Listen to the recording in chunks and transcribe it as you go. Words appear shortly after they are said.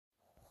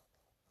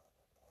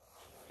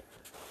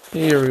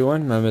Hey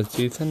everyone, my name is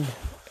Ethan,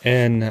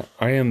 and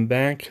I am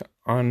back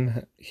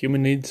on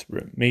Human Needs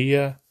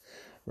Media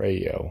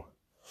Radio.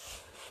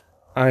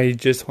 I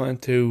just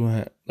want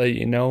to let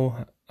you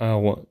know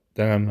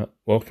that I'm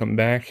welcome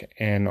back,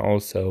 and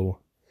also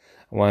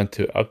I want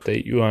to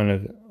update you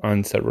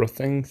on several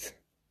things.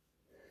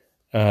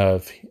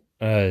 So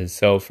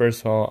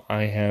first of all,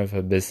 I have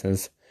a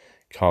business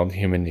called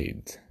Human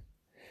Needs,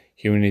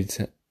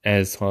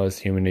 as well as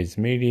Human Needs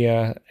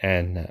Media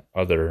and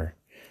other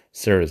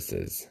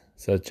services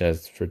such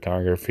as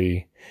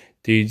photography,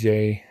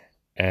 DJ,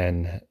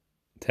 and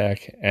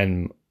tech,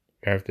 and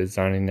graphic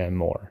designing, and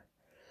more.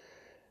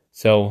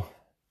 So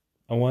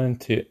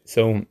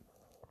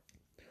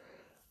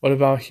what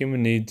about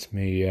Human Needs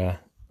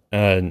Media?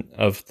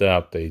 Of the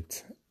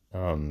updates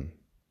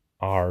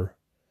are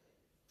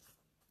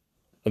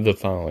the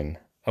following.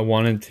 I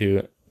wanted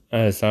to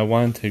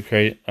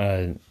create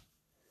a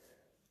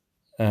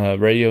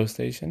radio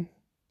station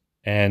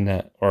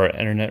or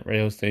internet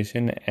radio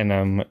station, and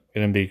I'm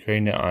gonna be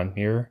creating it on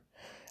here,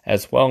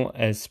 as well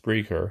as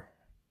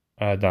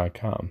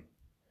Spreaker.com.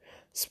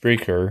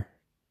 Spreaker,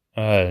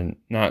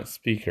 not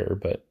speaker,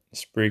 but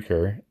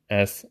Spreaker,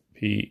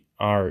 Spreaker.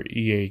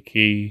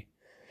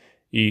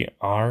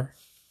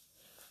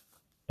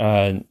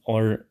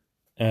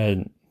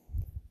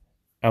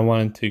 I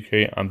wanted to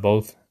create on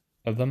both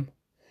of them,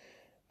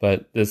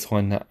 but this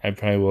one I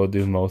probably will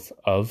do most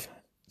of.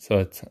 So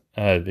it's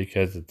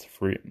because it's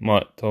free,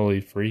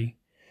 totally free,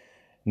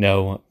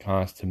 no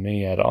cost to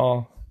me at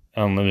all,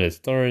 unlimited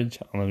storage,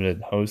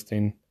 unlimited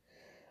hosting,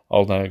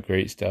 all that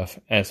great stuff,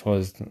 as well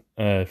as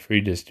free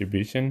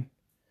distribution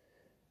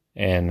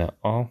and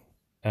all.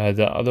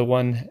 The other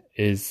one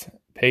is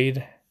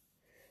paid,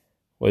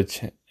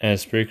 which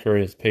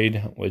Spreaker is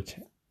paid, which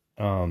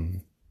for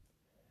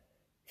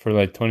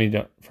like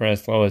for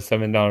as low as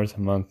 $7 a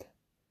month,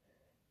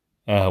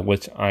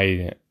 which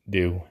I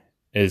do,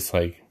 is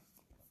like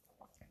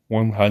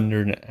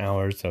 100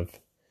 hours of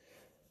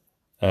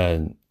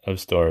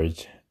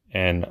storage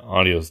and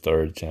audio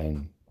storage,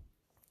 and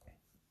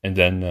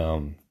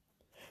then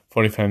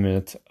 45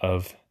 minutes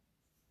of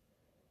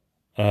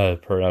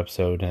per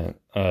episode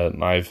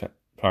live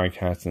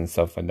podcasts and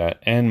stuff like that,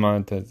 and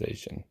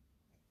monetization.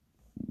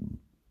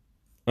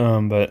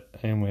 But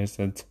anyways,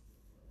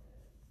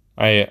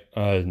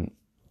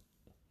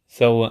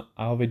 so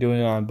I'll be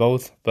doing it on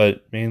both,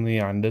 but mainly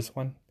on this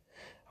one.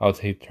 I'll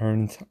take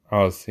turns.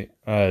 I'll see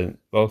both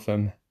of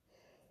them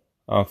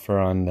offer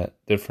on the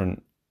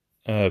different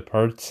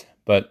parts,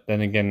 but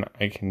then again,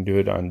 I can do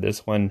it on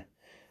this one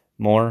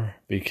more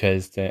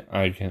because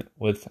I can,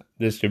 with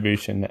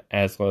distribution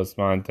as well as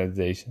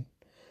monetization,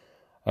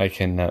 I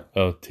can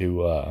go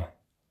to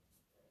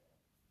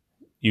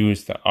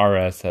use the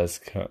RSS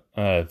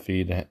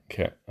feed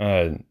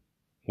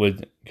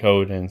with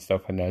code and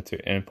stuff like that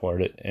to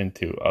import it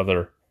into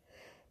other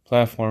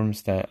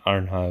platforms that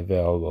are not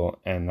available,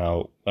 and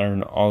I'll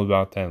learn all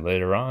about that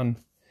later on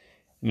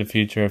in the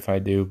future if I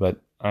do, but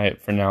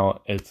for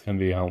now it's going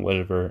to be on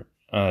whatever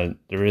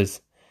there is.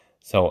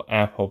 So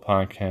Apple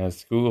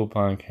Podcasts, Google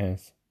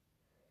Podcasts,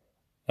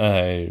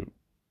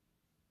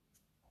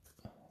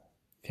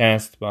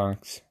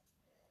 Castbox,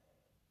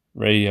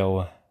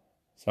 Radio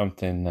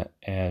something,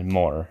 and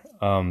more.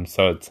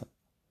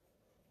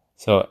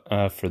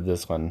 For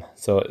this one,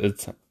 so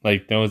it's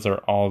like those are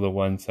all the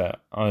ones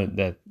that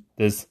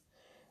this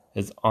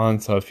is on.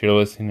 So if you're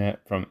listening to it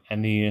from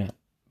any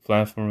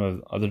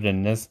platform other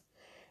than this,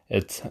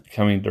 it's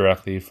coming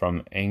directly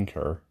from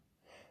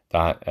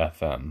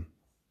Anchor.fm.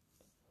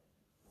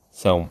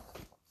 So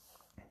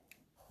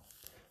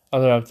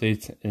other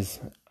updates is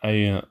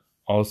I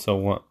also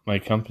want my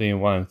company is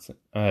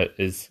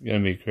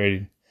going to be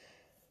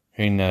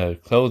creating a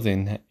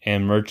clothing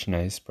and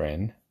merchandise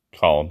brand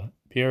called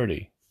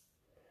Purity.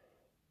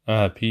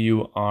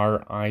 Purity,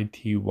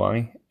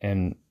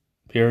 and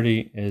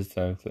Purity is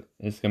going to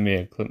be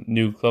a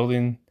new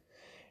clothing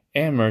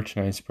and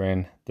merchandise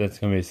brand that's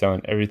going to be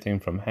selling everything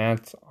from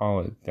hats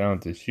all down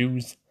to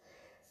shoes,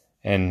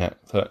 and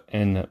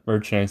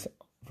merchandise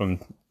from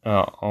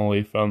all the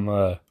way from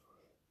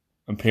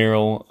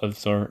apparel of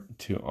sort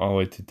to all the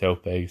way to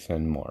tote bags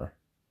and more,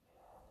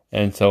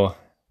 and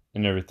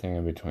everything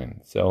in between.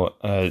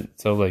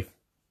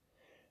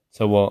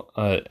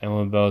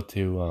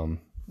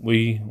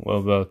 We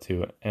will be able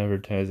to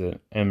advertise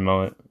it and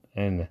market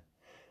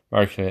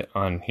it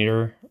on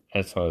here,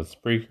 as well as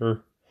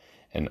Spreaker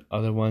and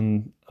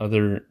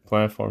other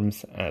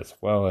platforms, as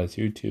well as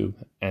YouTube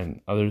and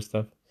other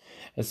stuff.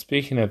 And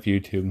speaking of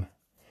YouTube,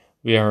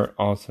 we are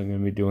also going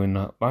to be doing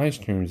live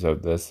streams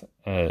of this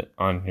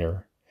on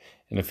here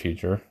in the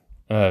future,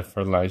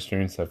 for live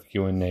streams of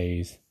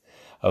Q&As,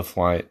 of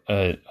fly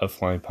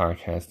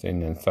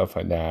podcasting and stuff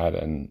like that,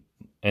 and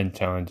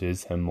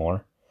challenges and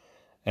more.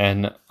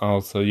 And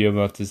also, you're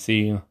about to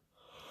see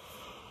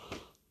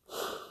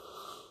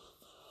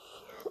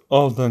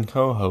Alden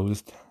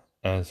co-host,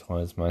 as well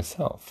as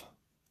myself.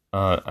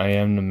 I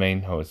am the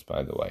main host,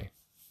 by the way.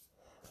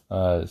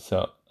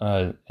 So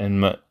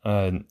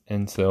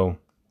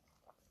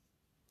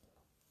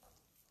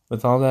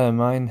with all that in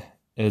mind,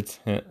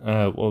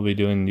 we'll be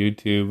doing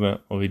YouTube.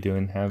 We'll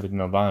be having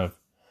a lot of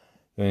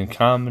doing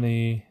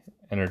comedy,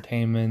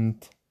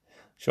 entertainment,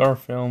 short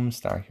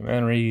films,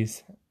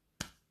 documentaries,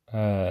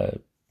 live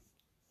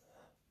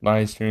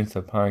streams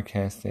of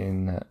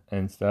podcasting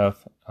and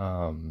stuff,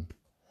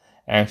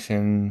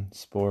 action,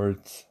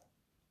 sports,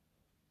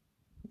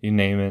 you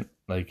name it,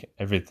 like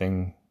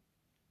everything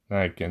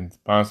that I can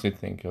possibly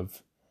think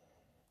of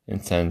in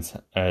sense,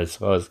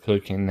 as well as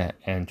cooking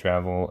and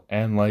travel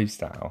and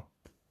lifestyle.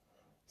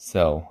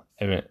 So,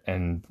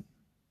 and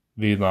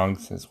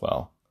vlogs as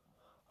well.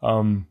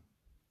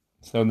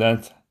 So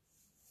that's,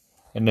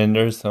 and then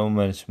there's so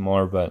much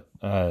more, but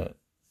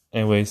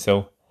anyway,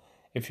 so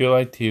if you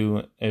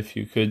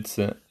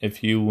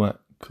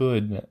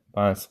could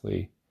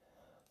possibly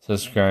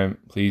subscribe,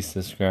 please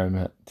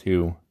subscribe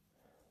to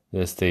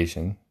this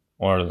station,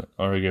 or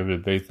give it a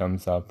big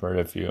thumbs up, or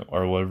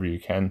whatever you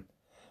can,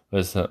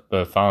 but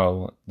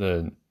follow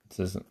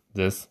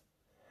this.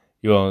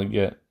 You will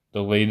get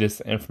the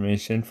latest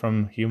information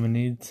from Human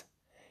Needs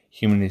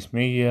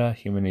Media,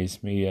 Human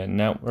Needs Media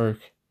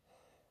Network,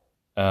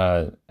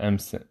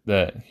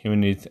 the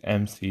Human Needs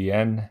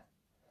MCN,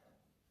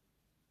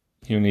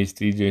 Human Needs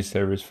DJ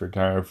Service,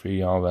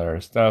 photography, all that other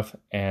stuff,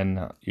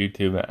 and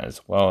YouTube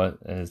as well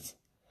as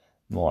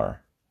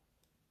more.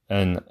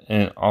 And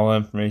all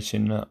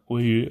information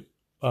we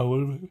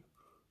will be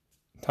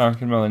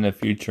talking about in the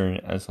future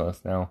as well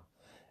as now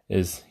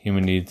is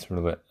human needs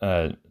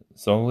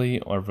solely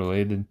or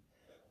related.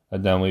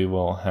 And then we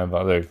will have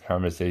other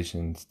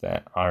conversations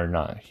that are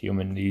not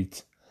human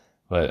needs,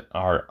 but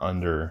are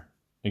under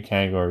the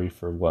category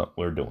for what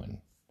we're doing.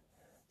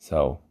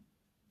 So,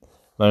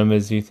 my name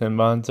is Ethan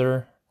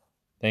Bonzer.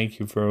 Thank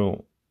you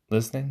for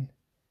listening.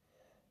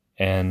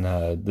 And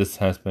this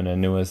has been a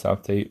newest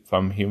update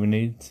from Human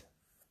Needs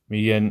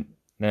Media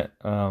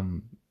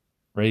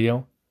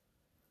Radio.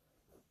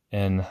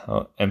 And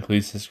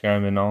please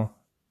subscribe and all.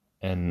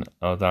 And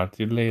I'll talk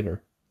to you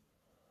later.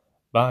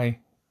 Bye.